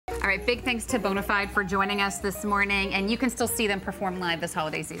right, big thanks to Bona Fide for joining us this morning, and you can still see them perform live this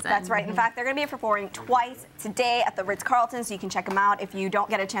holiday season. That's right. In fact, they're going to be performing twice today at the Ritz-Carlton, so you can check them out. If you don't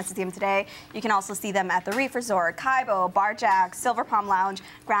get a chance to see them today, you can also see them at the Reef Resort, Kaibo, Bar Jack, Silver Palm Lounge,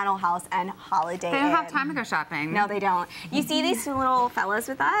 Grand Ole House, and Holiday Inn. They don't have time to go shopping. No, they don't. You see these two little fellas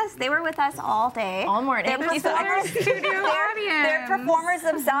with us? They were with us all day. All morning. They're performers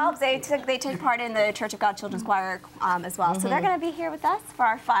themselves. They take part in the Church of God Children's Choir as well. So they're going to be here with us for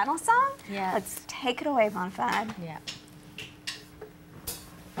our final song. Yeah. Let's take it away, Bona Fide. Yeah.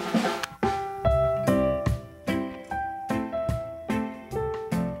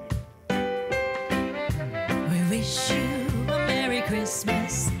 We wish you a Merry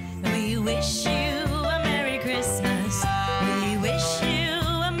Christmas. We wish you a Merry Christmas. We wish you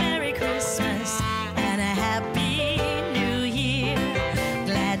a Merry Christmas and a Happy New Year.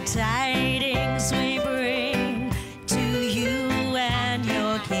 Glad tidings we bring to you and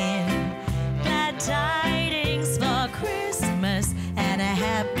your kin. Glad tidings for Christmas and a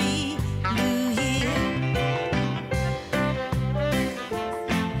Happy New Year.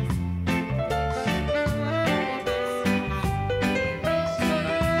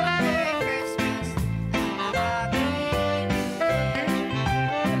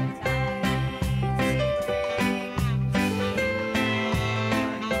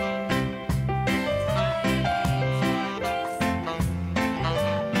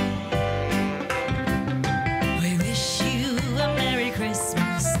 We wish you a Merry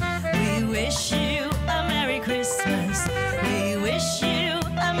Christmas. We wish you a Merry Christmas. We wish you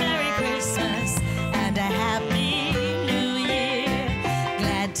a Merry Christmas and a Happy New Year.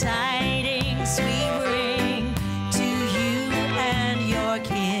 Glad tidings